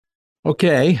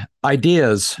Okay,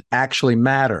 ideas actually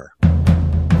matter.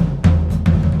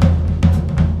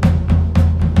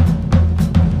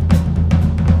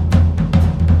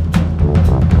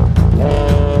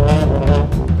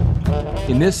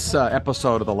 In this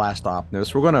episode of The Last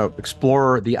Optimist, we're going to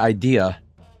explore the idea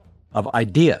of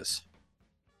ideas.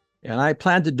 And I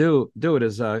plan to do it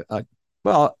as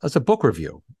as a book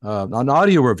review, an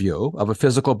audio review of a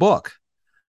physical book.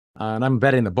 And I'm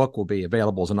betting the book will be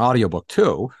available as an audiobook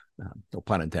too. No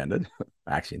pun intended,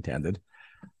 actually intended.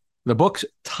 The book's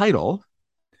title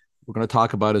we're going to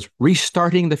talk about is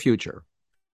Restarting the Future: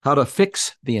 How to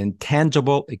Fix the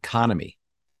Intangible Economy.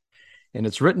 And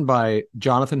it's written by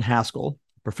Jonathan Haskell,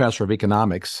 professor of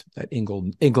economics at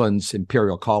England's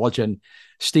Imperial College, and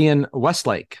Stian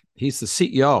Westlake. He's the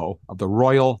CEO of the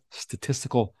Royal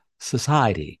Statistical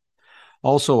Society,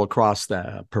 also across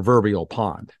the proverbial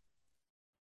pond.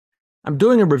 I'm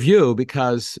doing a review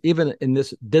because even in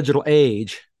this digital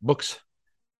age, books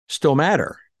still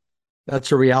matter.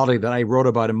 That's a reality that I wrote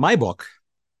about in my book,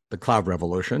 The Cloud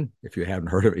Revolution, if you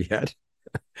haven't heard of it yet.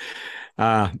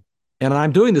 uh, and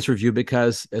I'm doing this review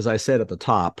because, as I said at the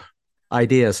top,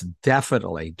 ideas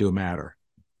definitely do matter.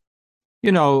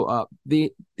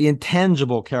 The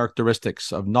intangible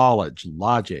characteristics of knowledge,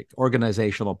 logic,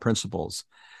 organizational principles,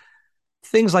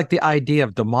 things like the idea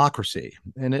of democracy.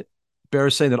 And it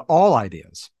bears saying that all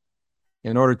ideas,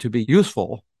 in order to be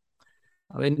useful,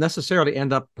 they necessarily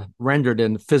end up rendered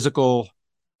in physical,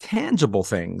 tangible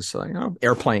things,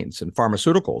 airplanes and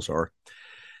pharmaceuticals, or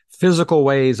physical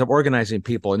ways of organizing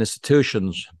people and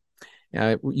institutions,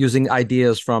 using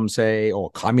ideas from, say,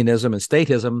 communism and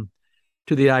statism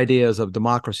to the ideas of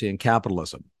democracy and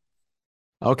capitalism.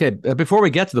 Okay, before we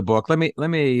get to the book, let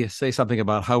me say something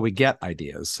about how we get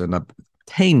ideas and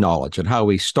obtain knowledge and how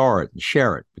we store it and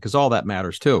share it, because all that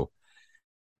matters too.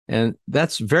 And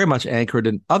that's very much anchored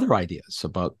in other ideas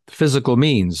about physical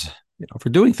means, for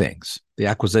doing things, the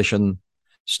acquisition,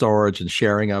 storage, and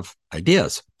sharing of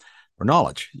ideas or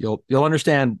knowledge. You'll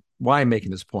understand why I'm making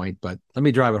this point, but let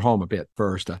me drive it home a bit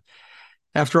first.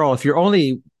 After all, if your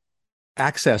only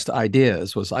access to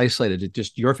ideas was isolated to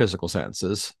just your physical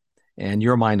senses and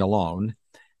your mind alone,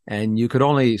 and you could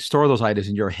only store those ideas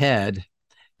in your head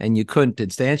and you couldn't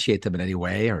instantiate them in any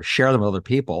way or share them with other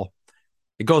people,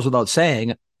 it goes without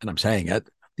saying, and I'm saying it,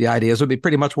 the ideas would be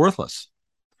pretty much worthless.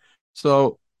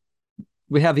 So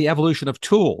we have the evolution of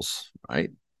tools, right?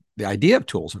 The idea of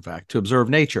tools, in fact, to observe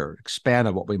nature, expand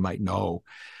on what we might know.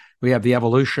 We have the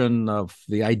evolution of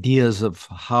the ideas of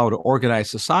how to organize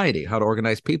society, how to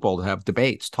organize people, to have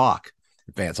debates, talk,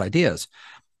 advance ideas.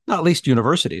 Not least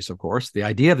universities, of course. The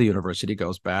idea of the university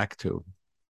goes back to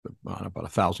about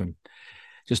 1,000,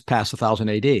 just past 1,000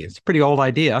 AD. It's a pretty old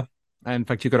idea. And in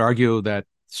fact, you could argue that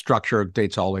structure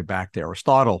dates all the way back to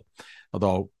Aristotle,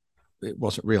 although it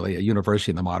wasn't really a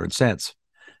university in the modern sense.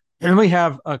 And we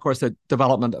have, of course, the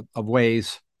development of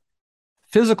ways,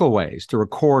 physical ways to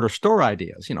record or store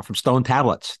ideas, from stone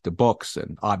tablets to books,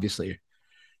 and obviously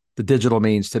the digital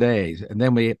means today. And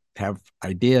then we have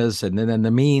ideas and then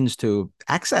the means to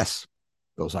access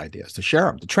those ideas, to share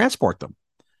them, to transport them.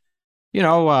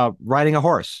 Riding a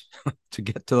horse to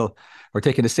get to, or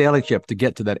taking a sailing ship to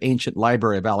get to that ancient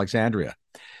library of Alexandria,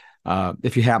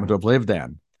 if you happen to have lived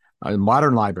then.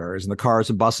 Modern libraries and the cars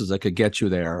and buses that could get you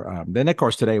there. Then, of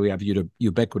course, today we have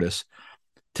ubiquitous,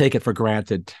 take it for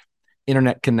granted,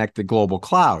 internet-connected global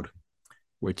cloud,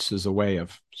 which is a way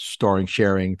of storing,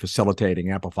 sharing,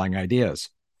 facilitating, amplifying ideas.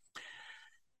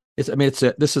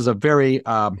 This is a very,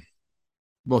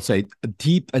 we'll say,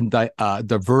 deep and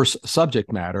diverse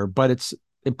subject matter, but it's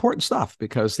important stuff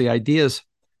because the ideas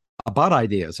about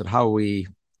ideas and how we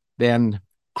then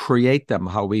create them,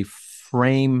 how we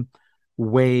frame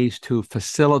ways to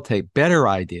facilitate better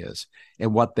ideas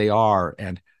and what they are,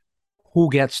 and who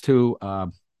gets to,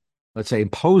 let's say,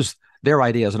 impose their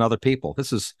ideas on other people.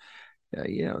 This is,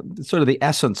 sort of the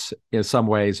essence in some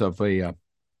ways of the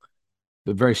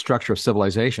very structure of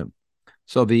civilization.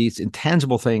 So these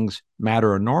intangible things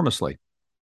matter enormously.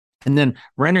 And then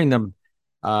rendering them,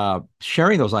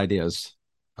 sharing those ideas,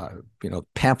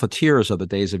 pamphleteers of the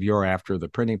days of yore after the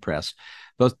printing press,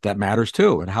 that matters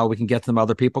too. And how we can get them to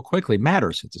other people quickly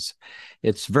matters.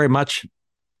 It's very much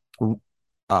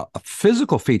a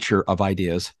physical feature of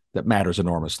ideas that matters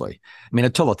enormously. I mean,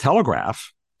 until the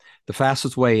telegraph, the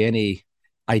fastest way any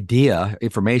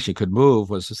information could move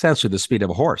was essentially the speed of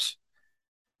a horse.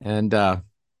 And there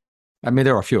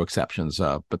are a few exceptions,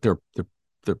 but they're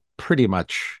pretty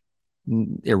much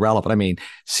irrelevant. I mean,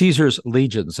 Caesar's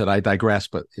legions, and I digress,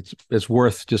 but it's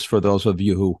worth, just for those of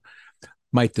you who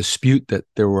might dispute that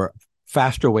there were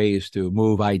faster ways to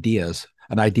move ideas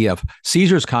an idea of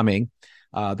Caesar's coming.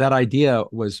 That idea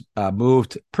was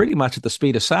moved pretty much at the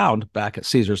speed of sound back at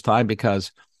Caesar's time,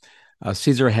 because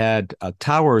Caesar had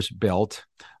towers built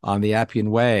on the Appian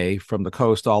Way from the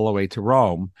coast all the way to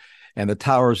Rome, and the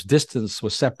tower's distance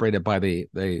was separated by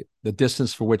the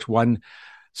distance for which one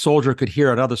soldier could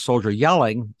hear another soldier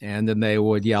yelling, and then they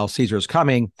would yell, "Caesar's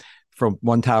coming," from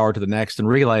one tower to the next and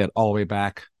relay it all the way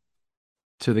back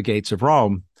to the gates of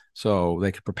Rome so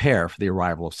they could prepare for the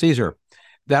arrival of Caesar.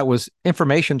 That was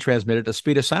information transmitted at the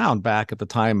speed of sound back at the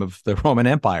time of the Roman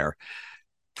Empire.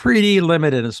 Pretty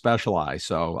limited and specialized.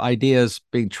 So ideas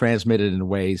being transmitted in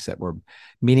ways that were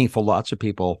meaningful to lots of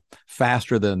people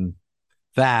faster than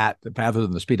that, rather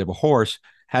than the speed of a horse,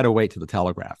 had to wait to the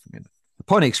telegraph. I mean, the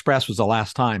Pony Express was the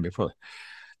last time before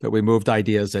that we moved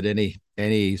ideas at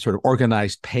any sort of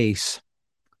organized pace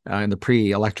in the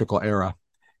pre-electrical era,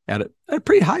 at a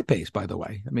pretty high pace, by the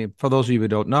way. I mean, for those of you who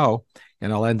don't know,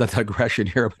 and I'll end the digression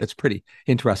here, but it's pretty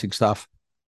interesting stuff.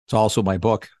 It's also my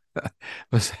book.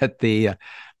 Was that the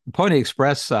Pony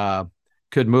Express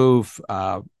could move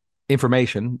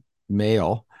information,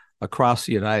 mail, across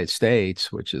the United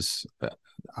States, which is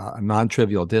a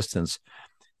non-trivial distance,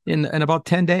 in about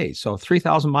 10 days. So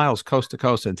 3,000 miles coast to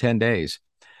coast in 10 days.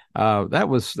 That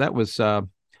was.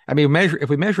 I mean, if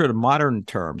we measure it in modern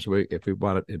terms, if we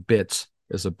want it in bits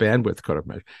as a bandwidth code of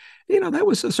measure, that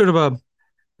was a sort of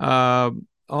a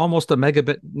almost a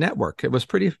megabit network. It was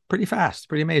pretty fast,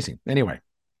 pretty amazing. Anyway,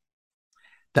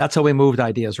 that's how we moved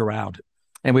ideas around,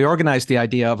 and we organized the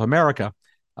idea of America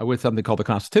with something called the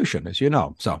Constitution, as you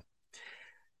know. So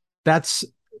that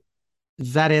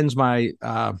ends my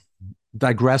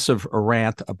digressive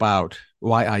rant about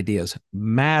why ideas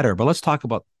matter. But let's talk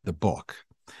about the book,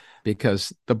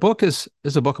 because the book is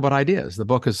a book about ideas. The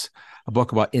book is a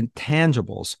book about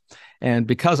intangibles. And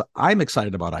because I'm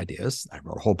excited about ideas, I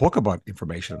wrote a whole book about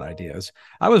information and ideas.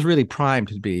 I was really primed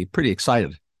to be pretty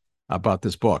excited about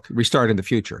this book, Restarting the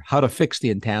Future, How to Fix the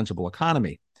Intangible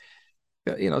Economy.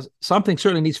 Something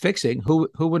certainly needs fixing. Who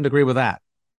wouldn't agree with that?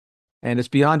 And it's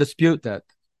beyond dispute that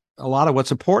a lot of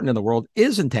what's important in the world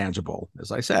is intangible.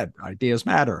 As I said, ideas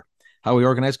matter. How we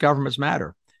organize governments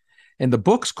matter. And the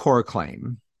book's core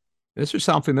claim, this will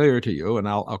sound familiar to you, and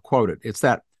I'll quote it. It's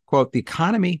that, quote, "The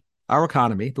economy, our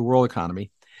economy, the world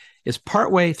economy, is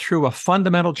partway through a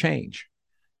fundamental change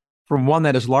from one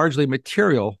that is largely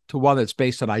material to one that's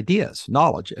based on ideas,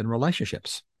 knowledge, and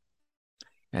relationships."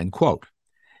 End quote.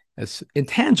 As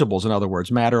intangibles, in other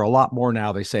words, matter a lot more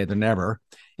now, they say, than ever.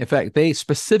 In fact, they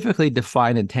specifically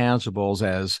define intangibles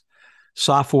as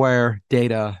software,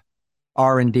 data,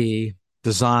 R&D,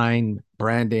 design,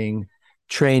 branding,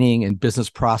 training, and business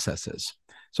processes.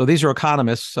 So these are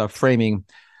economists framing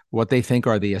what they think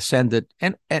are the ascendant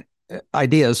and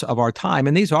ideas of our time.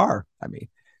 And these are, and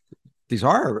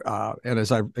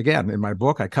as again, in my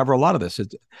book, I cover a lot of this.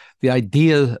 It's the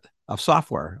idea of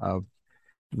software, of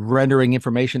rendering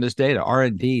information as data,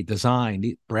 R&D,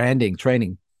 design, branding,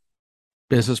 training,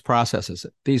 business processes.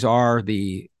 These are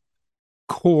the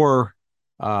core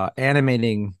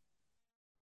animating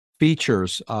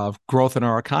features of growth in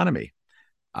our economy.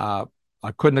 I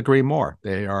couldn't agree more.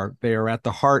 They are at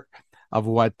the heart of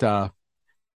what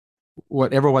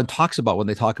everyone talks about when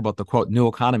they talk about the, quote, new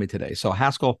economy today. So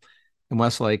Haskell and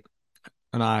Westlake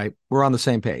and I, we're on the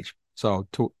same page. So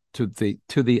to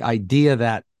the idea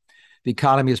that the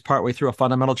economy is partway through a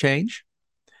fundamental change,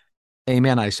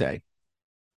 amen, I say,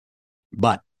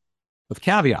 but with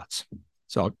caveats.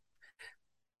 So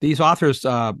these authors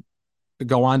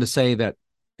go on to say that,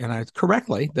 and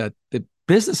correctly, that the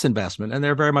business investment, and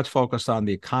they're very much focused on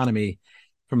the economy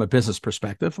from a business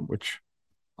perspective, which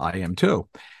I am too.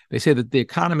 They say that the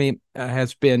economy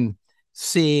has been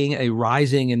seeing a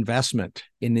rising investment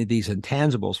in these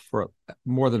intangibles for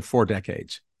more than 4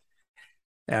 decades.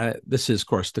 This is, of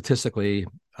course, statistically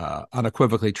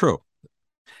unequivocally true.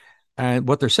 And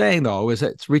what they're saying, though, is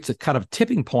that it's reached a kind of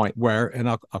tipping point where, and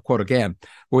I'll quote again,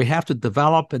 where we have to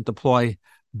develop and deploy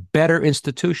better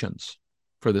institutions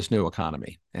for this new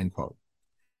economy, end quote.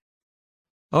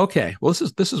 Okay, well,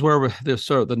 this is where there's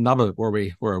sort of the nub of where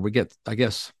we get, I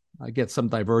get some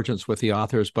divergence with the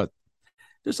authors, but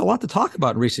there's a lot to talk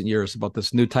about in recent years about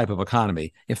this new type of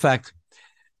economy. In fact,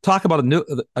 talk about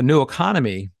a new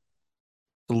economy,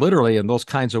 literally in those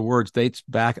kinds of words, dates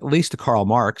back at least to Karl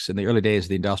Marx in the early days of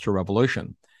the Industrial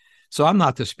Revolution. So I'm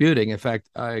not disputing. In fact,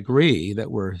 I agree that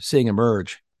we're seeing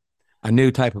emerge a new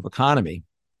type of economy.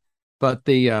 But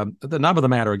the nub of the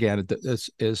matter, again,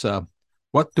 is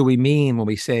what do we mean when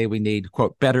we say we need,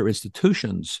 quote, better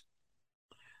institutions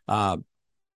to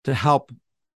help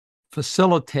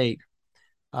facilitate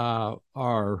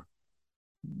our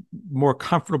more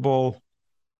comfortable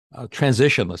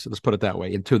transition, let's put it that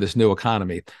way, into this new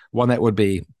economy, one that would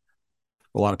be,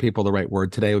 a lot of people, the right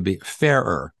word today would be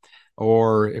fairer,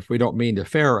 or if we don't mean to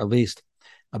fair, at least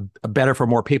a better for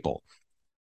more people.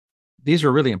 These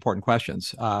are really important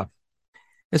questions.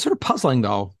 It's sort of puzzling,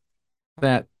 though,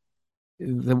 that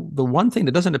the one thing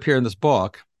that doesn't appear in this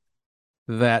book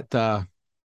that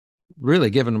really,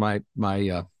 given my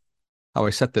how I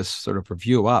set this sort of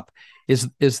review up, is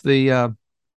the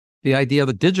idea of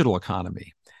the digital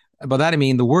economy. By that I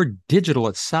mean the word digital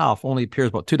itself only appears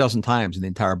about 24 times in the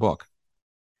entire book,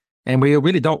 and we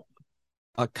really don't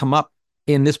come up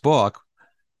in this book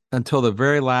until the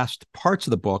very last parts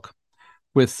of the book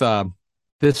with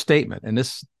this statement. And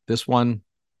this one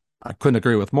I couldn't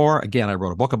agree with more. Again, I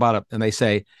wrote a book about it, and they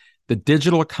say the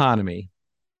digital economy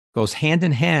goes hand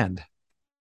in hand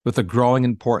with the growing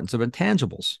importance of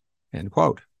intangibles, end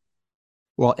quote.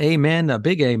 Well, amen, a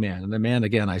big amen. And amen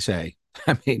again, I say.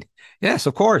 I mean, yes,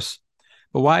 of course.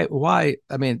 But why?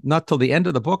 I mean, not till the end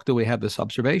of the book do we have this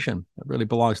observation. It really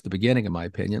belongs to the beginning, in my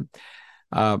opinion.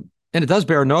 And it does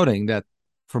bear noting that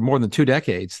for more than 2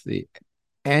 decades, the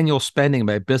annual spending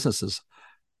by businesses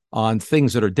on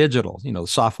things that are digital,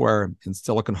 software and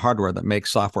silicon hardware that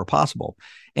makes software possible,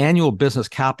 annual business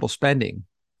capital spending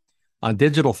on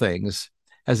digital things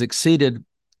has exceeded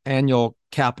annual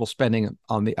capital spending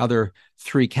on the other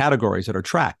 3 categories that are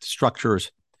tracked: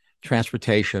 structures,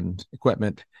 transportation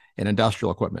equipment, and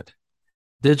industrial equipment.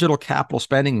 Digital capital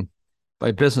spending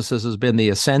by businesses has been the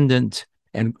ascendant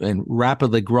and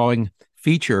rapidly growing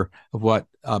feature of what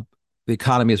the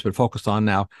economy has been focused on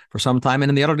now for some time, and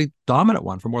in the utterly dominant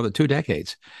one for more than 2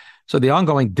 decades. So the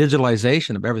ongoing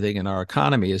digitalization of everything in our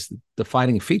economy is the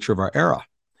defining feature of our era.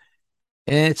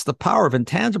 And it's the power of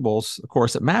intangibles, of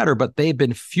course, that matter, but they've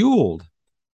been fueled.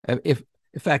 In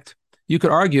fact, you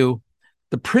could argue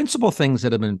the principal things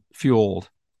that have been fueled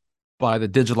by the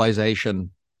digitalization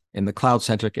in the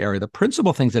cloud-centric area, the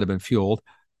principal things that have been fueled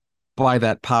by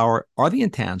that power are the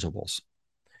intangibles.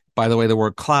 By the way, the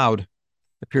word cloud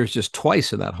appears just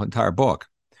twice in that entire book.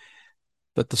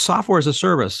 But the software as a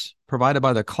service provided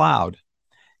by the cloud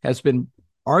has been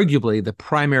arguably the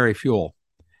primary fuel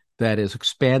that has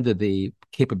expanded the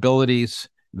capabilities,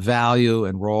 value,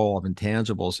 and role of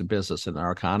intangibles in business in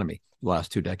our economy the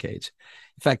last 2 decades.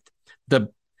 In fact, the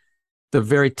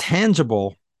very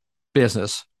tangible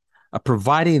business of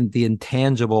providing the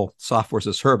intangible software as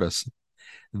a service,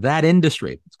 that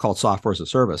industry, it's called software as a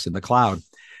service in the cloud,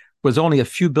 was only a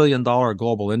few $billion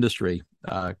global industry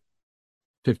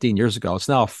 15 years ago. It's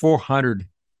now a $400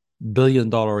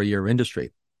 billion a year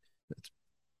industry.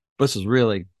 This is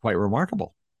really quite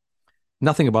remarkable.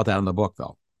 Nothing about that in the book,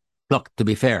 though. Look, to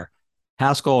be fair,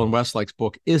 Haskell and Westlake's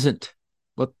book isn't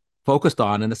what focused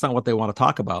on, and it's not what they want to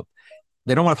talk about.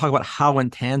 They don't want to talk about how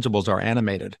intangibles are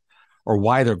animated or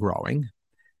why they're growing.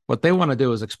 What they want to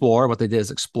do is explore, what they did is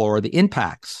explore the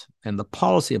impacts and the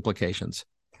policy implications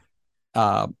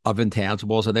of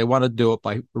intangibles, and they want to do it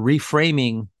by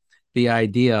reframing the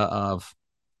idea of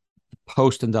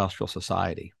post-industrial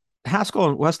society. Haskell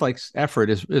and Westlake's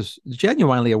effort is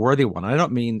genuinely a worthy one. I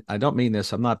don't mean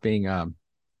this. I'm not being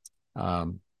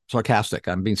sarcastic.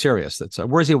 I'm being serious. It's a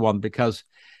worthy one because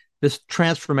this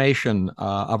transformation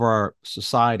of our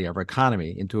society, of our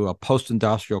economy, into a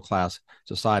post-industrial class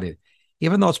society,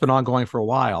 even though it's been ongoing for a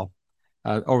while,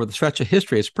 over the stretch of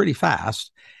history, it's pretty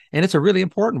fast, and it's a really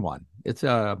important one. It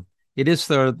is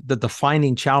the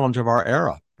defining challenge of our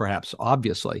era. Perhaps,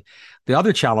 obviously. The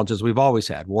other challenges we've always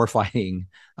had: war fighting,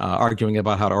 arguing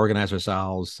about how to organize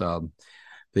ourselves,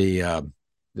 the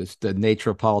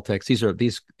nature of politics.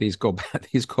 These go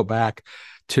back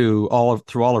to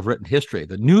through all of written history.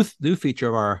 The new feature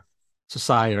of our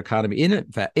society and economy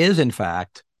is in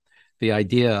fact the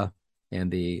idea and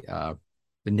the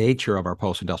nature of our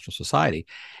post-industrial society,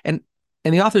 and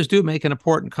the authors do make an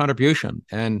important contribution,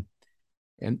 and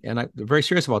I'm very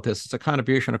serious about this. It's a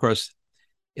contribution, of course,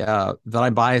 that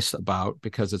I'm biased about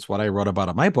because it's what I wrote about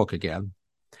in my book again.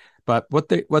 But what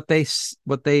they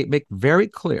make very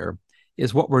clear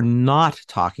is what we're not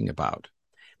talking about.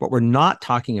 What we're not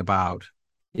talking about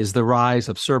is the rise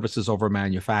of services over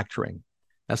manufacturing.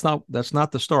 That's not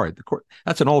the story.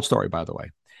 That's an old story, by the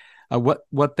way.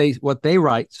 What they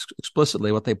write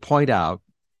explicitly, what they point out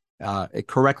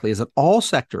correctly, is that all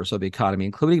sectors of the economy,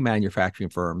 including manufacturing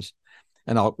firms,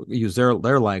 and I'll use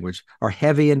their language, are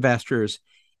heavy investors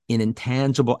in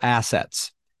intangible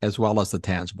assets as well as the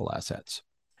tangible assets.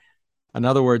 In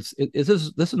other words, this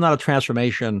is not a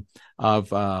transformation of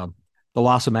the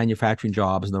loss of manufacturing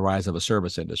jobs and the rise of a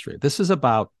service industry. This is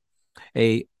about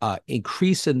a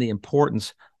increase in the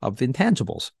importance of the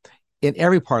intangibles in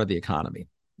every part of the economy.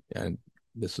 And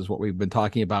This is what we've been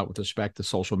talking about with respect to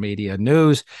social media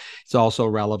news. It's also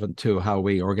relevant to how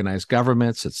we organize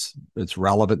governments. It's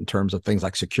relevant in terms of things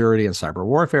like security and cyber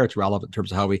warfare. It's relevant in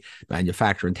terms of how we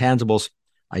manufacture intangibles.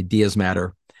 Ideas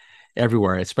matter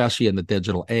everywhere, especially in the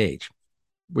digital age,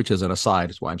 which is an aside,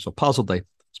 is why I'm so puzzled they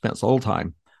spent so little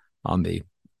time on the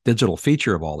digital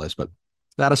feature of all this, but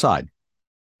that aside.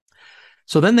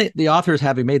 So then the authors,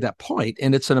 having made that point,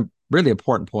 and it's a really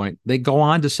important point, they go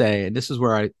on to say, and this is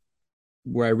where I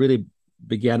really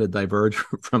began to diverge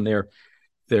from their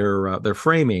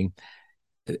framing.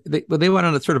 They went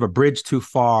on a sort of a bridge too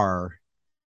far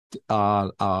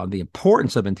on the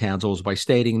importance of intangibles by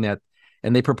stating that,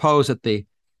 and they propose that the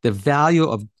value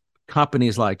of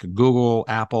companies like Google,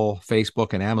 Apple,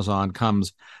 Facebook, and Amazon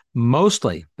comes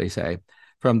mostly, they say,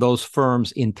 from those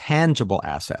firms' intangible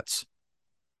assets.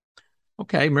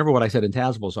 Okay, remember what I said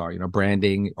intangibles are,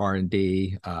 branding,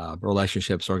 R&D,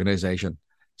 relationships, organization.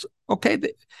 So, okay,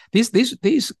 these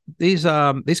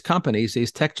companies,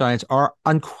 these tech giants are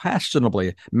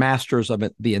unquestionably masters of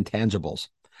the intangibles,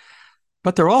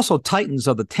 but they're also titans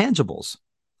of the tangibles.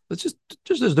 Let's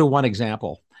just do one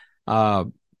example.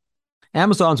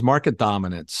 Amazon's market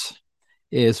dominance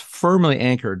is firmly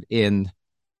anchored in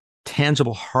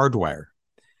tangible hardware.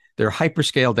 Their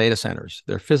hyperscale data centers,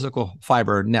 their physical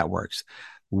fiber networks,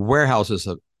 warehouses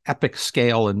of epic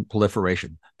scale and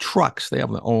proliferation, trucks, they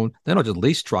don't just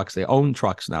lease trucks, they own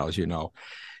trucks now, as you know.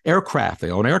 Aircraft,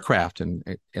 they own aircraft and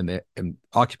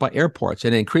occupy airports.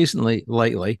 And increasingly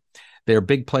lately, they're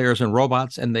big players in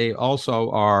robots, and they also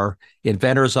are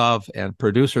inventors of and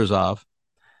producers of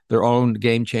their own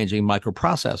game-changing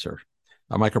microprocessor,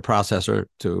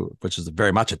 which is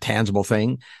very much a tangible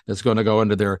thing that's going to go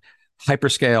into their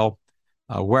hyperscale,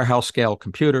 warehouse scale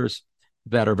computers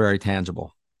that are very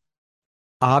tangible.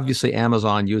 Obviously,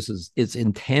 Amazon uses its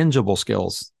intangible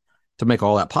skills to make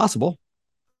all that possible.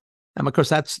 And of course,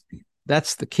 that's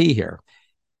the key here.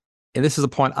 And this is a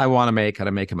point I want to make, and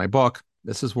I make in my book.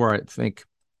 This is where I think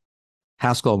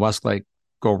Haskell and Westlake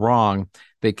go wrong.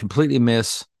 They completely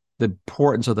miss the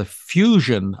importance of the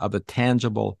fusion of the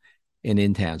tangible and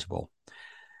intangible.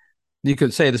 You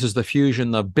could say this is the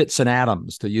fusion of bits and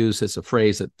atoms, to use this a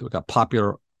phrase that got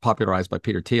popularized by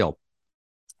Peter Thiel.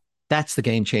 That's the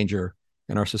game changer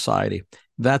in our society.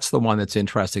 That's the one that's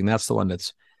interesting. That's the one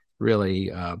that's really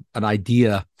an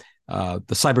idea, the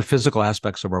cyber-physical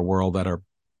aspects of our world that are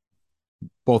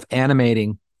both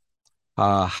animating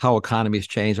how economies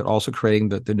change and also creating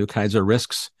the new kinds of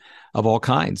risks of all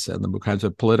kinds and the new kinds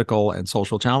of political and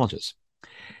social challenges.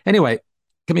 Anyway,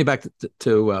 coming back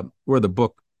to where the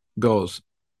book goes,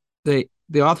 the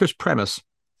author's premise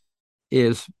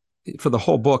is, for the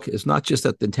whole book, is not just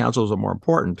that the intangibles are more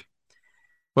important.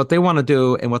 What they want to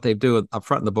do, and what they do up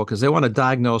front in the book, is they want to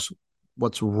diagnose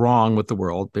what's wrong with the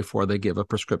world before they give a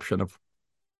prescription of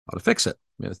how to fix it.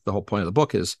 I mean, the whole point of the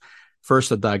book is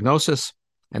first a diagnosis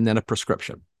and then a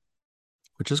prescription,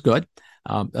 which is good.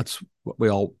 That's what we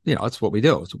all, that's what we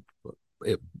do.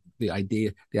 The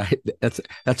idea,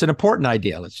 that's an important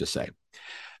idea, let's just say.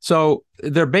 So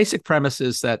their basic premise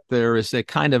is that there is a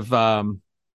kind of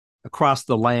across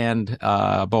the land,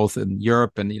 both in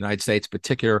Europe and the United States in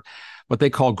particular, what they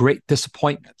call great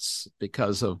disappointments,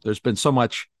 because there's been so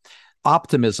much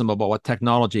optimism about what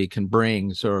technology can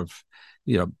bring, sort of,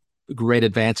 great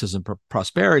advances in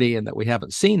prosperity, and that we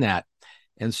haven't seen that.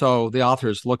 And so the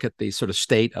authors look at the sort of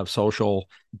state of social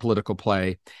and political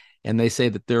play, and they say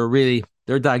that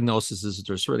their diagnosis is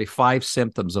there's really 5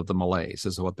 symptoms of the malaise,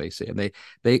 is what they say. And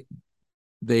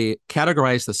they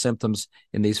categorize the symptoms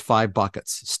in these 5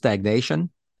 buckets: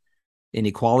 stagnation,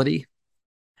 inequality,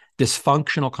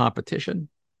 dysfunctional competition,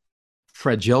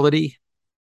 fragility,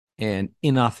 and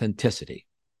inauthenticity.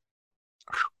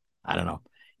 I don't know,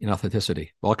 inauthenticity.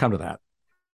 Well, I'll come to that.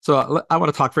 So I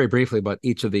want to talk very briefly about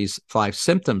each of these 5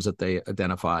 symptoms that they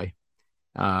identify,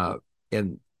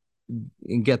 and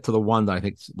get to the one that I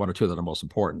think, 1 or 2 that are most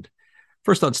important.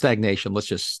 First, on stagnation, let's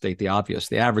just state the obvious.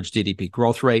 The average GDP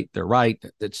growth rate, they're right,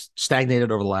 it's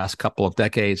stagnated over the last couple of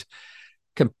decades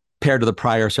compared to the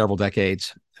prior several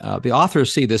decades. The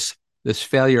authors see this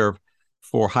failure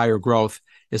for higher growth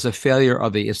is a failure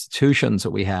of the institutions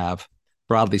that we have,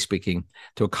 broadly speaking,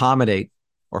 to accommodate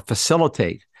or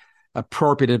facilitate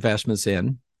appropriate investments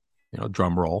in,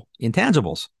 drum roll,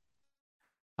 intangibles.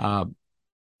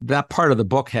 That part of the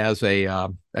book has a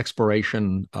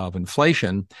exploration of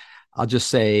inflation. I'll just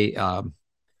say,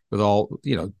 with all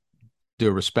due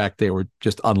respect, they were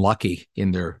just unlucky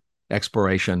in their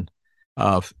exploration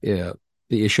of the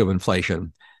issue of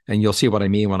inflation. And you'll see what I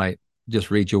mean when I just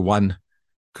read you one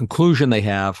conclusion they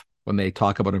have when they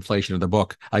talk about inflation in the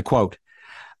book. I quote,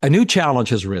 "A new challenge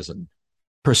has risen.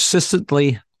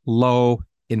 persistently low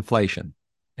inflation,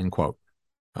 end quote.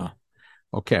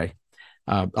 Okay.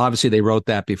 Obviously, they wrote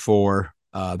that before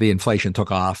the inflation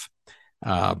took off.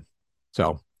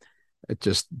 So it's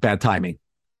just bad timing.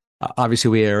 Obviously,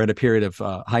 we are in a period of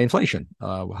high inflation.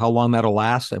 How long that'll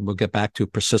last, and we'll get back to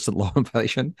persistent low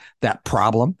inflation, that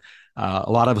problem.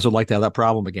 A lot of us would like to have that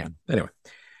problem again. Anyway,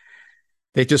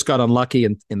 they just got unlucky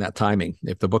in that timing.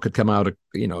 If the book had come out, a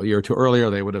year or two earlier,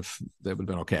 they would have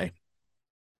been okay.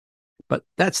 But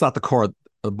that's not the core of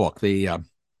the book.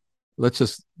 Let's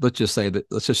just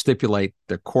stipulate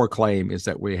the core claim is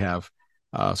that we have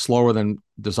slower than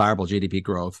desirable GDP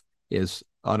growth is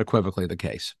unequivocally the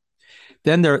case.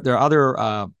 Then there are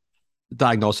other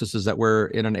diagnoses that we're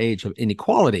in an age of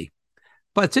inequality.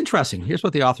 But it's interesting. Here's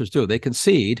what the authors do. They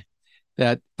concede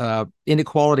that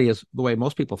inequality is the way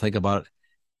most people think about it.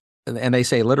 And they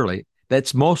say literally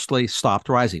that's mostly stopped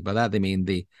rising. By that, they mean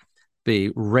the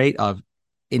rate of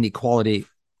inequality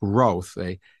growth,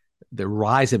 the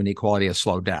rise of inequality has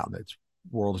slowed down. The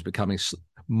world is becoming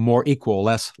more equal,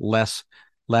 less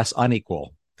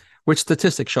unequal, which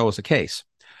statistics show is the case.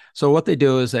 So what they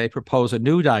do is they propose a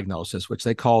new diagnosis, which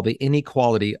they call the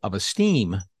inequality of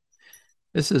esteem.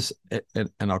 This is, and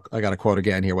I got to quote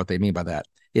again here what they mean by that.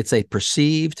 It's a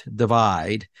perceived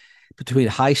divide between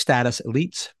high status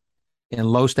elites and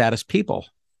low status people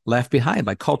left behind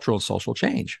by cultural and social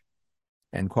change,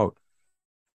 end quote.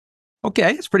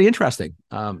 Okay, it's pretty interesting.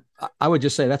 I would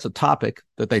just say that's a topic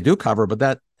that they do cover, but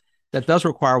that does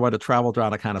require one to travel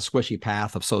down a kind of squishy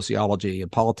path of sociology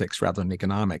and politics rather than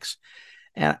economics.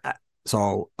 And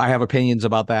so I have opinions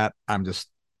about that. I'm just,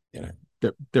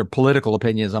 they're political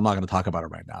opinions. I'm not going to talk about it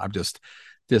right now. I'm just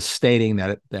stating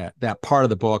that part of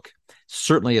the book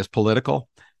certainly is political,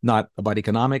 not about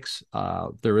economics.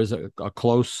 There is a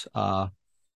close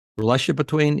relationship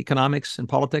between economics and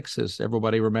politics, as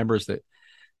everybody remembers that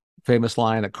famous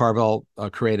line that Carville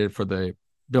created for the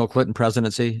Bill Clinton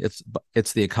presidency.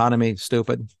 It's the economy,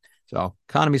 stupid. So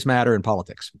economies matter in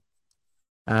politics.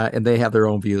 And they have their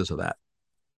own views of that.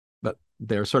 But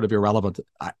they're sort of irrelevant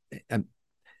and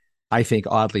I think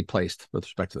oddly placed with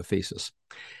respect to the thesis.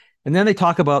 And then they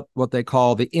talk about what they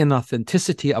call the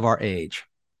inauthenticity of our age.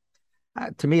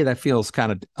 To me, that feels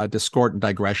kind of a discordant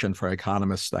digression for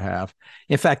economists to have.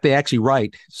 In fact, they actually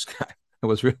write, it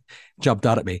was really jumped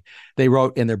out at me. They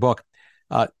wrote in their book,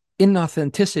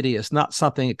 inauthenticity is not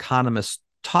something economists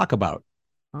talk about.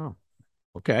 Oh,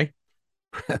 okay.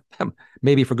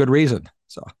 Maybe for good reason.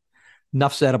 So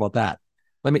enough said about that.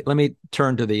 Let me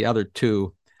turn to the other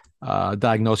two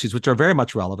diagnoses, which are very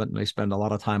much relevant, and they spend a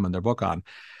lot of time on their book on.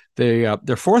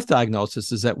 Their fourth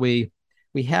diagnosis is that we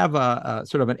have a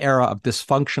sort of an era of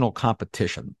dysfunctional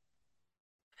competition.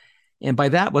 And by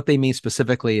that, what they mean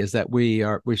specifically is that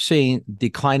we're seeing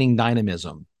declining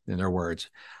dynamism, in their words,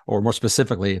 or more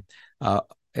specifically,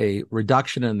 a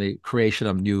reduction in the creation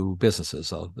of new businesses.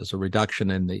 So there's a reduction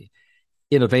in the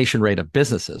innovation rate of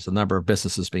businesses, the number of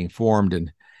businesses being formed,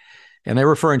 and they're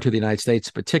referring to the United States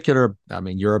in particular. I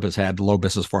mean, Europe has had low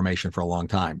business formation for a long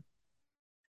time.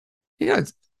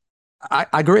 I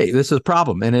agree. This is a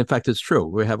problem, and in fact, it's true.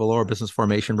 We have a lower business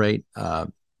formation rate.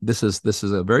 This is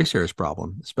a very serious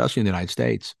problem, especially in the United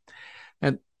States.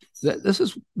 And this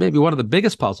is maybe one of the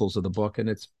biggest puzzles of the book, and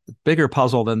it's a bigger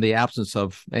puzzle than the absence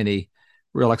of any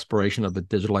real exploration of the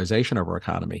digitalization of our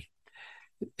economy.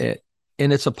 And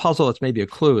it's a puzzle that's maybe a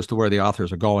clue as to where the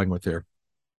authors are going with their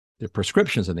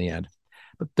prescriptions in the end.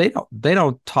 But they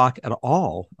don't talk at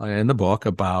all in the book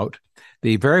about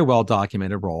the very well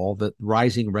documented role that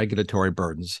rising regulatory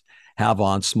burdens have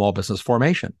on small business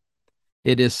formation.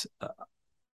 It is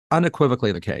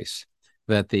unequivocally the case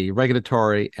that the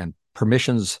regulatory and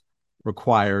permissions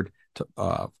required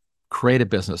to create a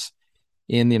business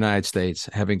in the United States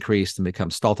have increased and become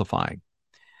stultifying.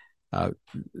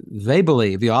 They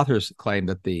believe, the authors claim,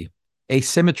 that the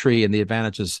asymmetry in the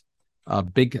advantages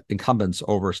of big incumbents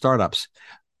over startups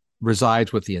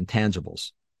resides with the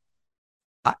intangibles.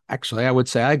 I would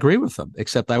say I agree with them,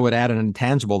 except I would add an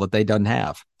intangible that they don't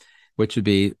have, which would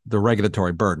be the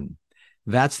regulatory burden.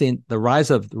 That's the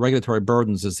rise of the regulatory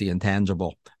burdens is the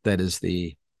intangible that is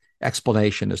the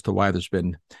explanation as to why there's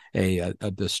been a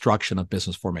destruction of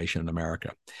business formation in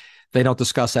America. They don't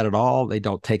discuss that at all. They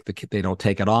don't take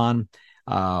it on.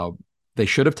 They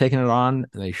should have taken it on.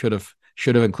 They should have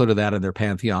included that in their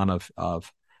pantheon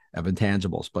of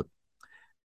intangibles, but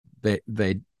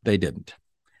they didn't.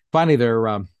 Finally,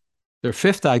 their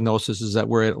fifth diagnosis is that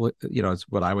it's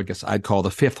what I would guess I'd call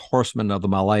the fifth horseman of the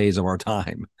malaise of our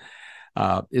time.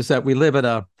 Is that we live at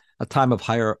a time of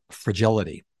higher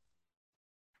fragility.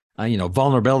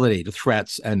 vulnerability to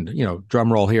threats. And,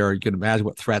 drum roll here, you can imagine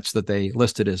what threats that they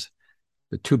listed as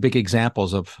the two big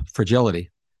examples of fragility: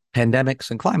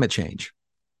 pandemics and climate change.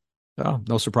 Well,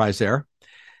 no surprise there.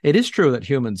 It is true that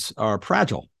humans are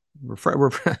fragile.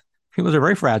 Humans are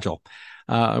very fragile.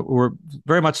 We're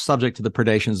very much subject to the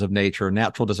predations of nature,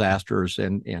 natural disasters,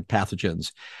 and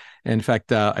pathogens. In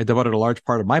fact, I devoted a large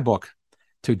part of my book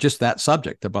to just that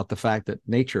subject, about the fact that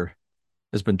nature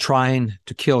has been trying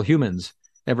to kill humans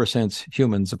ever since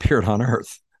humans appeared on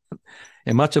Earth.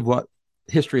 And much of what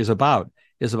history is about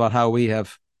how we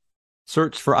have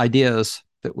searched for ideas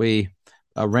that we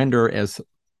render as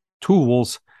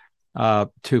tools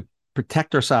to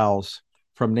protect ourselves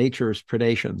from nature's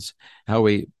predations, how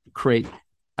we create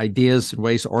ideas and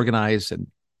ways to organize, and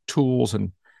tools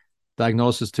and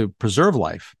diagnosis to preserve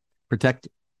life, protect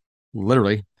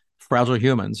literally fragile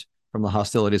humans from the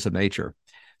hostilities of nature.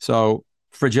 So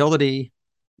fragility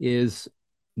is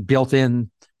built in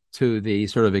to the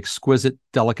sort of exquisite,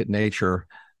 delicate nature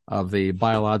of the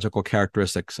biological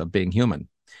characteristics of being human.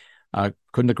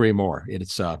 Couldn't agree more.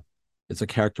 It's a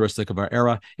characteristic of our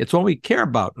era. It's one we care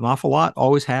about an awful lot,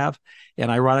 always have, and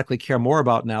ironically care more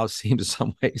about now, it seems, in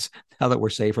some ways, now that we're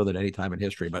safer than any time in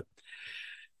history. But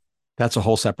that's a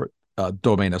whole separate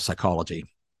domain of psychology.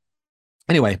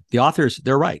 Anyway, the authors,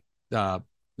 they're right. There are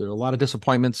a lot of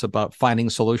disappointments about finding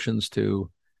solutions to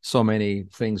so many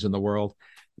things in the world.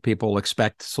 People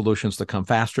expect solutions to come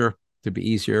faster, to be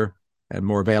easier and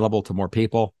more available to more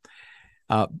people.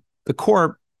 The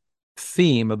core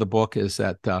theme of the book is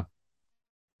that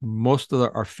most of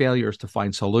our failures to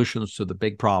find solutions to the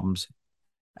big problems,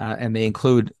 and they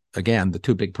include, again, the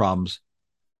two big problems,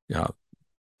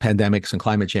 pandemics and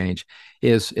climate change,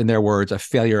 is, in their words, a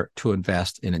failure to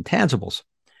invest in intangibles.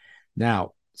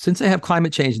 Now, since I have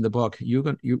climate change in the book,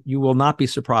 you will not be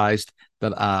surprised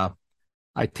that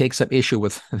I take some issue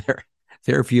with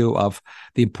their view of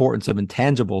the importance of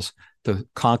intangibles to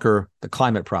conquer the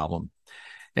climate problem.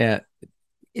 It's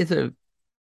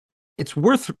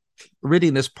worth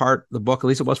reading this part of the book, at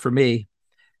least it was for me,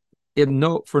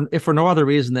 if for no other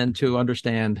reason than to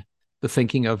understand the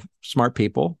thinking of smart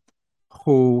people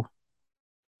who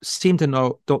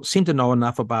don't seem to know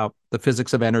enough about the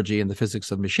physics of energy and the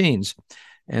physics of machines,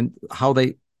 and how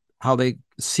they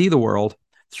see the world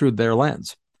through their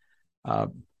lens.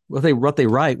 What they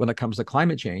write when it comes to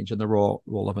climate change and the role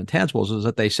of intangibles is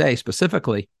that they say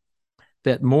specifically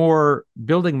that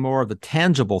building more of the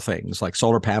tangible things like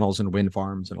solar panels and wind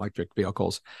farms and electric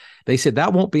vehicles, they said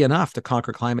that won't be enough to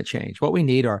conquer climate change. What we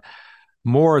need are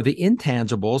more of the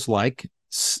intangibles, like,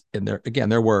 in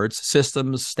their words,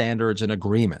 systems, standards, and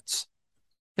agreements.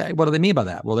 Okay, what do they mean by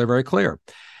that? Well, they're very clear.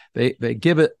 They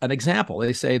give it an example.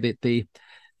 They say that the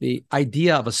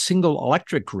idea of a single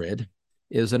electric grid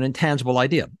is an intangible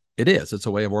idea. It is. It's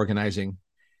a way of organizing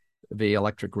the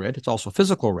electric grid. It's also a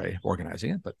physical way of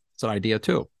organizing it, but it's an idea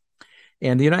too.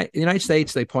 And the United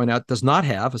States, they point out, does not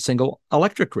have a single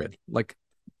electric grid like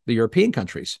the European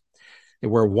countries,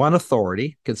 where one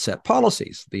authority can set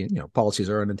policies. Policies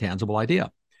are an intangible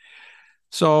idea.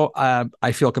 So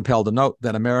I feel compelled to note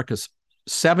that America's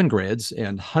 7 grids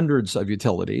and hundreds of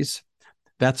utilities,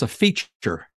 that's a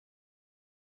feature.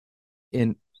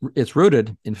 It's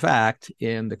rooted, in fact,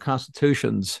 in the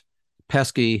Constitution's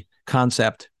pesky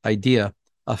concept idea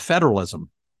of federalism.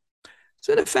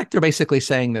 So in effect, they're basically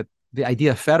saying that the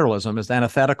idea of federalism is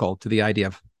antithetical to the idea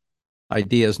of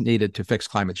ideas needed to fix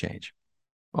climate change.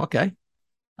 Okay.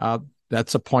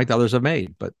 That's a point others have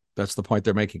made, but that's the point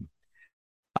they're making.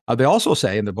 They also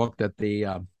say in the book that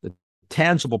the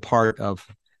tangible part of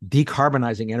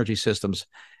decarbonizing energy systems,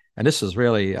 and this is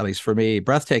really, at least for me,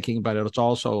 breathtaking, but it's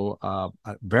also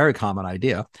a very common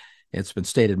idea. It's been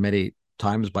stated many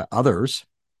times by others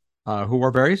who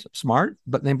are very smart,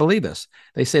 but they believe this.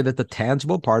 They say that the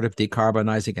tangible part of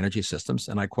decarbonizing energy systems,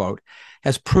 and I quote,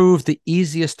 has proved the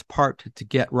easiest part to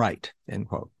get right, end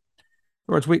quote.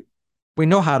 In other words, we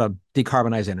know how to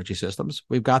decarbonize energy systems.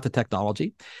 We've got the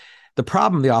technology. The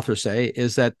problem, the authors say,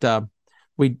 is that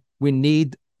we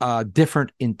need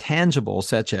different intangibles,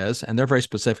 such as, and they're very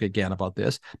specific again about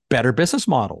this, better business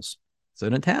models. It's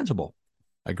an intangible.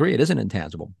 I agree, it is an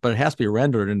intangible, but it has to be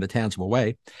rendered in a tangible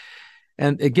way.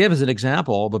 And it gives an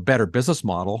example of a better business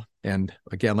model. And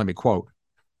again, let me quote,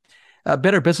 a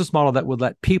better business model that would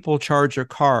let people charge their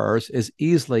cars as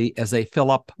easily as they fill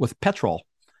up with petrol,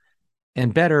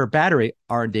 and better battery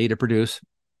R&D to produce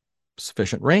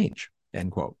sufficient range,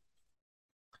 end quote.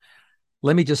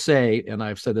 Let me just say, and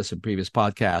I've said this in previous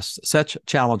podcasts, such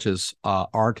challenges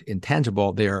aren't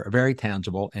intangible. They're very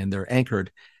tangible, and they're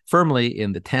anchored firmly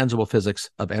in the tangible physics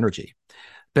of energy.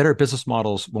 Better business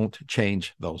models won't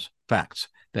change those facts.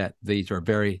 that these are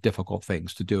very difficult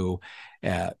things to do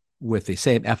with the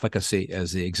same efficacy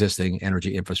as the existing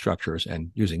energy infrastructures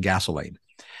and using gasoline.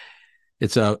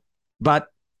 But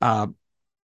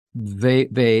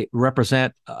they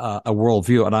represent a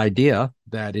worldview, an idea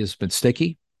that has been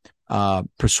sticky,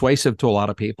 persuasive to a lot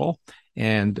of people,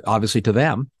 and obviously to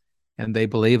them. And they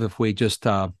believe if we just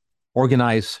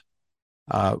organize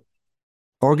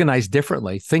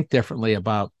differently, think differently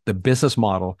about the business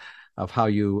model of how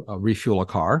you refuel a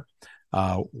car,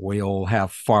 we'll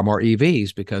have far more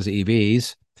EVs, because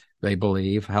EVs, they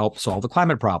believe, help solve the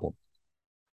climate problem.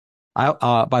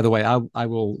 By the way, I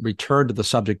will return to the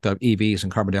subject of EVs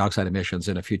and carbon dioxide emissions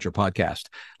in a future podcast.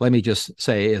 Let me just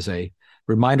say, as a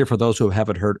reminder for those who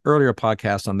haven't heard earlier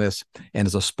podcasts on this, and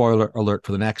as a spoiler alert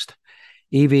for the next,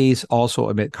 EVs also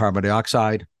emit carbon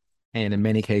dioxide, and in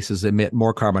many cases emit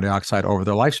more carbon dioxide over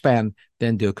their lifespan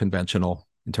than do conventional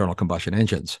internal combustion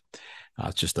engines.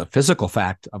 It's just a physical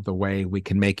fact of the way we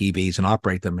can make EVs and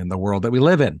operate them in the world that we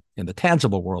live in the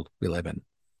tangible world we live in.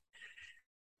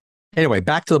 Anyway,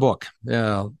 back to the book,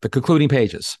 the concluding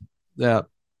pages.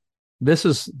 This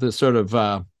is the sort of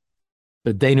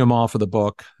the denouement for the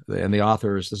book, and the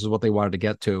authors, this is what they wanted to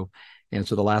get to. And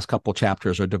so the last couple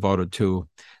chapters are devoted to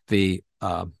the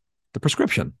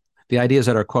prescription, the ideas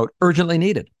that are, quote, urgently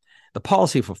needed, the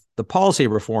policy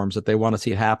reforms that they want to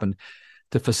see happen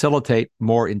to facilitate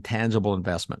more intangible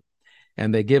investment.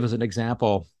 And they give as an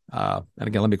example, and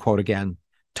again, let me quote again,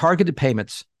 targeted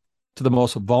payments to the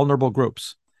most vulnerable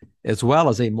groups, as well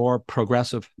as a more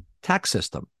progressive tax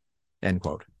system, end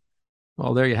quote.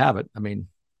 Well, there you have it. I mean,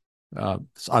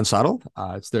 it's unsubtle.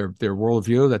 It's their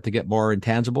worldview that to get more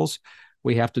intangibles,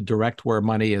 we have to direct where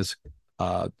money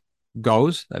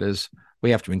goes. That is,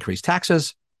 we have to increase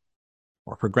taxes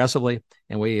more progressively,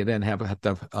 and we then have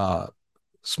to have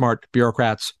smart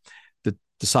bureaucrats to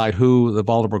decide who the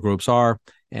vulnerable groups are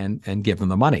and give them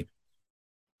the money.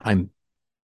 I'm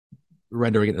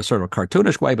rendering it in a sort of a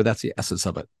cartoonish way, but that's the essence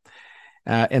of it.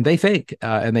 And they think,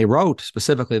 and they wrote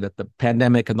specifically, that the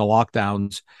pandemic and the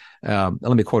lockdowns,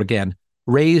 let me quote again,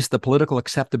 raised the political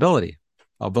acceptability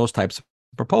of those types of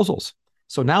proposals.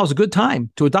 So now is a good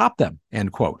time to adopt them,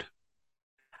 end quote.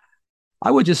 I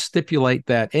would just stipulate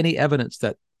that any evidence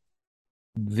that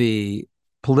the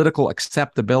political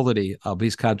acceptability of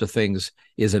these kinds of things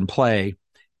is in play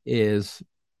is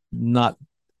no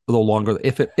longer,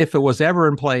 if it was ever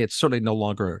in play, it's certainly no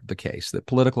longer the case. The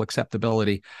political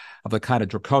acceptability of the kind of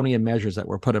draconian measures that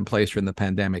were put in place during the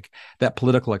pandemic, that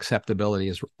political acceptability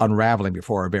is unraveling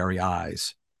before our very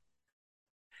eyes.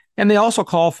 And they also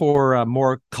call for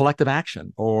more collective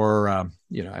action, or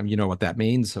you know what that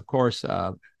means, of course.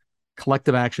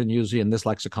 Collective action, usually in this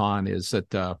lexicon, is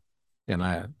that, and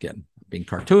I, again, being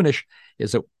cartoonish,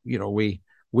 is that we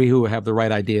who have the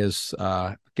right ideas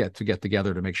get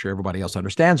together to make sure everybody else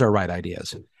understands our right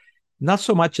ideas. Not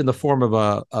so much in the form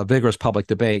of a vigorous public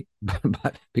debate,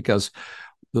 but because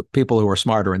the people who are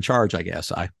smart are in charge, I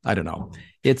guess. I don't know.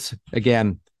 It's,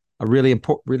 again, a really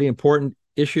important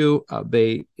issue.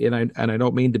 And I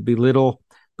don't mean to belittle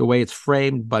the way it's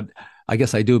framed, but I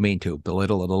guess I do mean to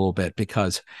belittle it a little bit,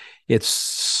 because it's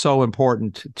so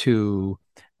important to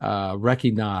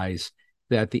recognize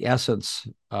that the essence,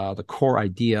 the core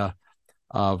idea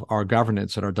of our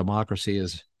governance and our democracy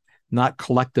is not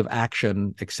collective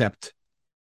action, except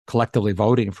collectively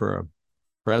voting for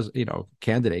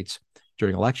candidates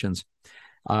during elections.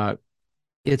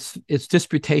 It's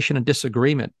disputation and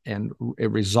disagreement, and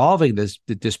resolving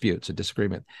the disputes and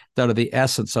disagreement that are the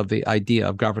essence of the idea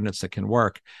of governance that can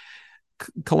work.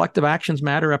 Collective actions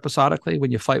matter episodically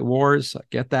when you fight wars. I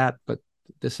get that, but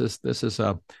this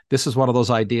is one of those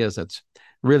ideas that's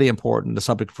really important, the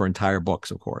subject for entire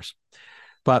books, of course.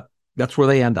 But that's where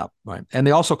they end up, right? And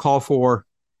they also call for,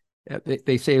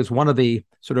 they say, is one of the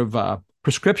sort of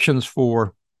prescriptions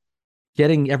for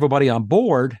getting everybody on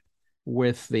board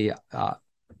with the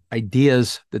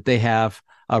ideas that they have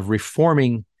of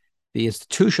reforming the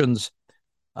institutions,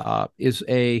 is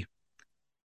a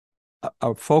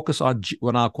focus on,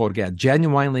 what I'll quote again,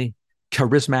 genuinely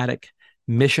charismatic,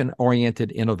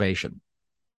 mission-oriented innovation,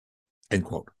 end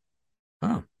quote.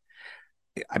 Oh.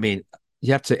 I mean,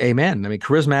 you have to say amen. I mean,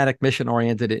 charismatic,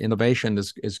 mission-oriented innovation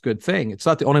is a good thing. It's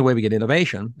not the only way we get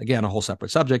innovation. Again, a whole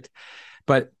separate subject.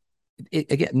 But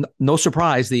again, no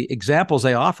surprise, the examples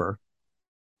they offer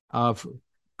of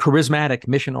charismatic,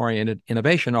 mission-oriented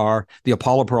innovation are the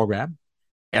Apollo program.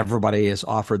 Everybody has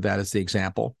offered that as the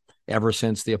example ever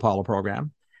since the Apollo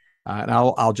program. And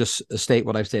I'll just state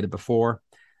what I've stated before.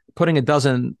 Putting a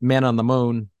dozen men on the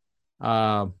moon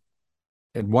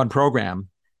in one program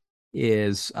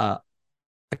is a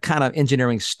kind of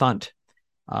engineering stunt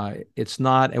It's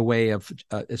not a way of,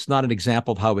 it's not an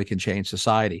example of how we can change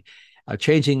society.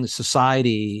 Changing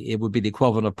society, it would be the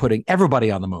equivalent of putting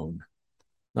everybody on the moon,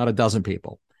 not a dozen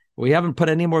people. We haven't put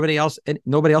anybody else,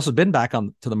 nobody else has been back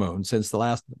on to the moon since the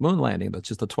last moon landing. That's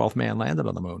just the 12th man landed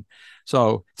on the moon.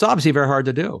 So it's obviously very hard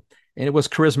to do. And it was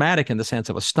charismatic in the sense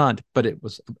of a stunt, but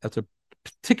it's a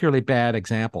particularly bad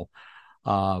example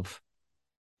of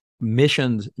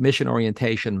mission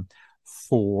orientation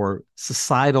for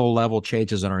societal level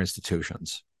changes in our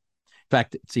institutions. In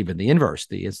fact, it's even the inverse.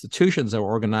 The institutions that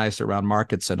were organized around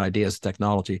markets and ideas and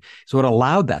technology is what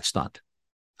allowed that stunt.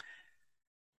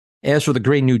 As for the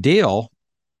Green New Deal,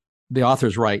 the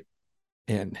authors write,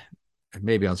 and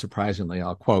maybe unsurprisingly,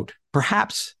 I'll quote,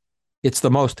 perhaps it's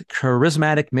the most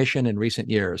charismatic mission in recent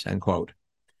years, end quote.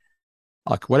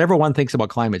 Look, whatever one thinks about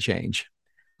climate change,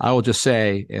 I will just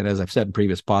say, and as I've said in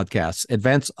previous podcasts,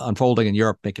 events unfolding in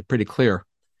Europe make it pretty clear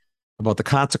about the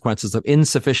consequences of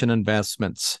insufficient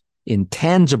investments in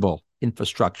tangible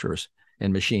infrastructures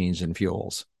and machines and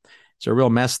fuels. It's a real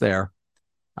mess there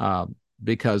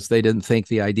because they didn't think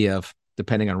the idea of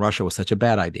depending on Russia was such a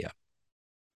bad idea.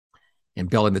 And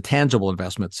building the tangible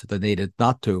investments that needed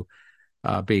not to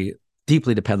be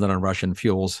deeply dependent on Russian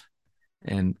fuels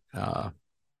and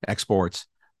exports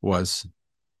was,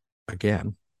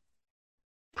 again,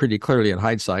 pretty clearly in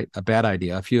hindsight, a bad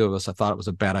idea. A few of us, I thought it was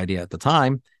a bad idea at the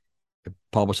time. It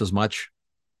published as much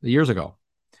years ago.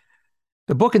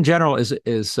 The book in general is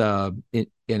and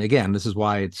again, this is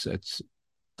why it's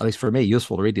at least for me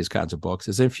useful to read these kinds of books,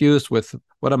 is infused with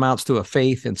what amounts to a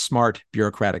faith in smart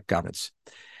bureaucratic governance.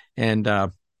 And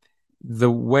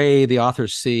the way the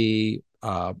authors see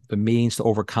the means to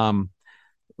overcome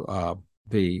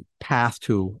the path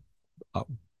to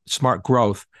smart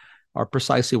growth are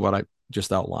precisely what I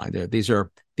just outlined. These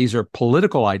are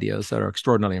political ideas that are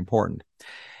extraordinarily important,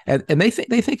 and they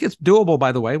think it's doable.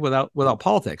 By the way, without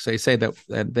politics, they say that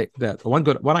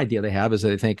one idea they have is that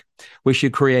they think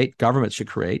governments should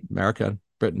create, America,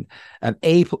 Britain, an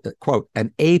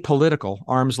apolitical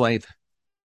arm's length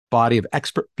body of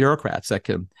expert bureaucrats that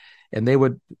can, and they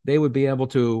would be able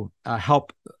to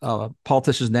help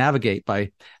politicians navigate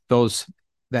by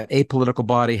that apolitical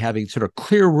body having sort of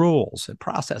clear rules and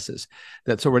processes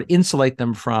that sort of insulate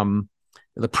them from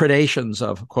the predations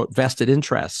of, quote, vested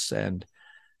interests. And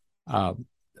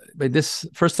but this,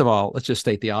 first of all, let's just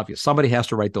state the obvious. Somebody has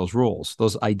to write those rules,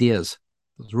 those ideas.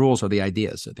 Those rules are the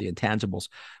ideas, the intangibles.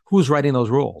 Who's writing those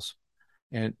rules?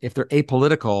 And if they're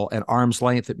apolitical and arm's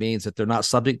length, it means that they're not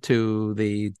subject to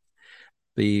the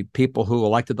people who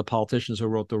elected the politicians who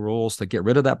wrote the rules to get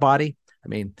rid of that body. I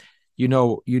mean, you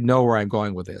know where I'm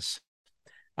going with this.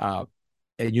 And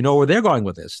you know where they're going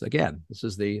with this. Again, this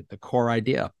is the core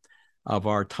idea of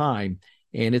our time.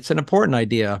 And it's an important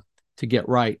idea to get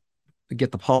right, to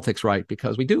get the politics right,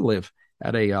 because we do live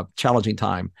at a challenging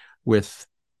time with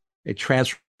a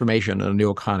transformation and a new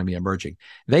economy emerging.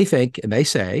 They think, and they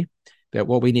say, that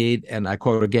what we need, and I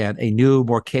quote again, a new,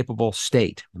 more capable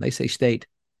state. When they say state,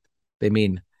 they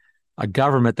mean a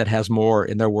government that has more,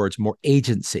 in their words, more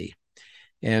agency.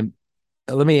 And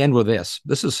let me end with this.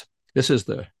 This is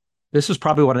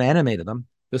probably what animated them.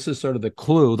 This is sort of the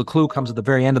clue. The clue comes at the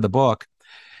very end of the book.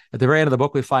 At the very end of the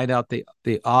book, we find out the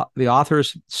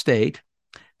authors state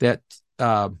that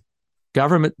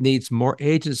government needs more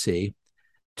agency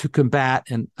to combat,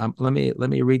 and let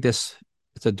me read this.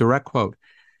 It's a direct quote.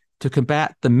 To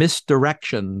combat the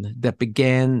misdirection that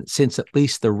began since at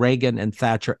least the Reagan and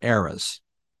Thatcher eras,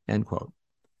 end quote.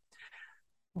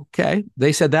 Okay.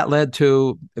 They said that led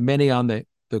to many on the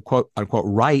quote unquote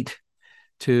right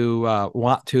to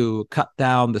want to cut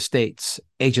down the state's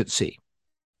agency.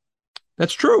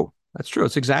 That's true. That's true.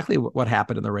 It's exactly what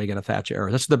happened in the Reagan and Thatcher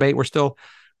era. That's the debate we're still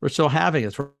having.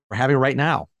 It's we're having right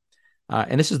now.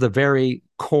 And this is the very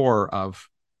core of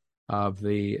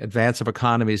the advance of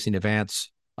economies and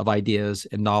advance of ideas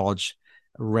and knowledge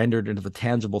rendered into the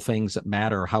tangible things that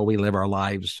matter, how we live our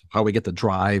lives, how we get to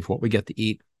drive, what we get to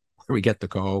eat, where we get to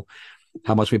go,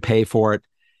 how much we pay for it.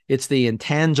 It's the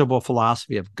intangible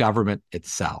philosophy of government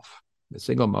itself. The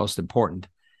single most important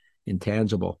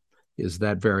intangible is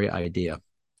that very idea.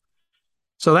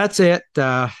 So that's it.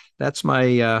 That's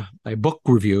my book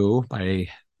review, my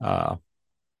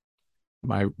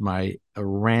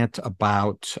rant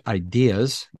about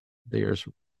ideas. There's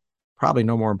probably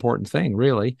no more important thing,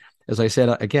 really. As I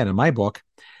said, again, in my book,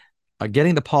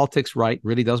 getting the politics right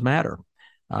really does matter.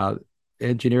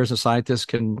 Engineers and scientists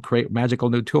can create magical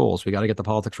new tools. We got to get the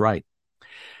politics right.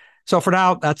 So for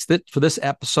now, that's it for this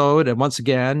episode. And once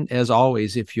again, as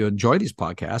always, if you enjoy these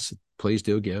podcasts, please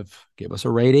do give us a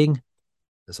rating.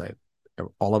 As I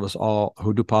all of us all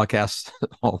who do podcasts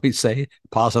always say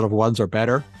positive ones are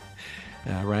better.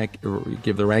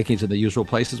 Give the rankings in the usual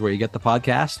places where you get the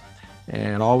podcast.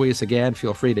 And always, again,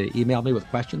 feel free to email me with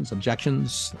questions,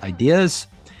 objections, ideas.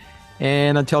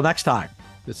 And until next time,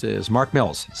 this is Mark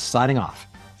Mills signing off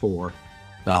for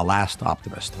The Last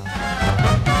Optimist.